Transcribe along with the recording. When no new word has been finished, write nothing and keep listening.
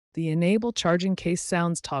The Enable Charging Case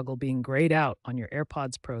Sounds toggle being grayed out on your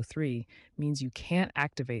AirPods Pro 3 means you can't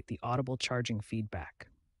activate the audible charging feedback.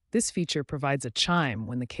 This feature provides a chime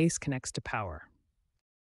when the case connects to power.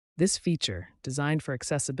 This feature, designed for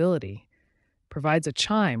accessibility, provides a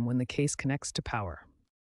chime when the case connects to power.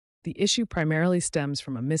 The issue primarily stems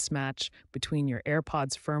from a mismatch between your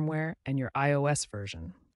AirPods firmware and your iOS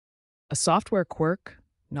version. A software quirk,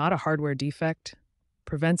 not a hardware defect,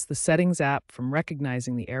 prevents the Settings app from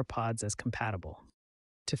recognizing the AirPods as compatible.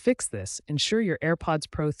 To fix this, ensure your AirPods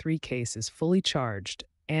Pro 3 case is fully charged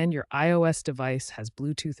and your iOS device has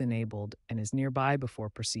Bluetooth enabled and is nearby before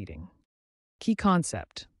proceeding. Key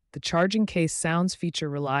concept: the charging case sounds feature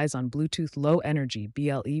relies on Bluetooth Low Energy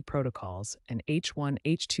 (BLE) protocols and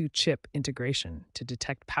H1/H2 chip integration to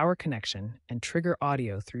detect power connection and trigger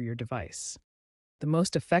audio through your device. The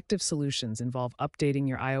most effective solutions involve updating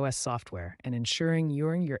your iOS software and ensuring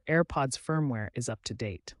your AirPods firmware is up to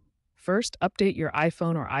date. First, update your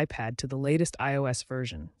iPhone or iPad to the latest iOS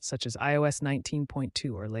version, such as iOS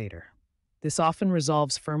 19.2 or later. This often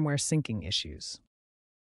resolves firmware syncing issues.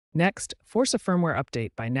 Next, force a firmware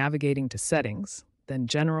update by navigating to Settings, then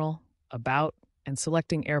General, About, and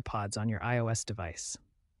selecting AirPods on your iOS device.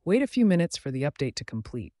 Wait a few minutes for the update to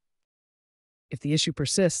complete. If the issue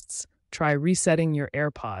persists, try resetting your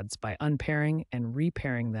AirPods by unpairing and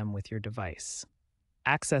repairing them with your device.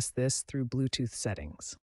 Access this through Bluetooth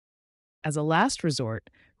settings. As a last resort,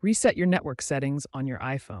 reset your network settings on your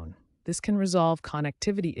iPhone. This can resolve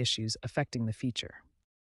connectivity issues affecting the feature.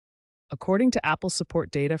 According to Apple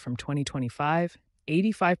support data from 2025,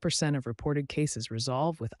 85% of reported cases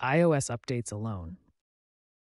resolve with iOS updates alone,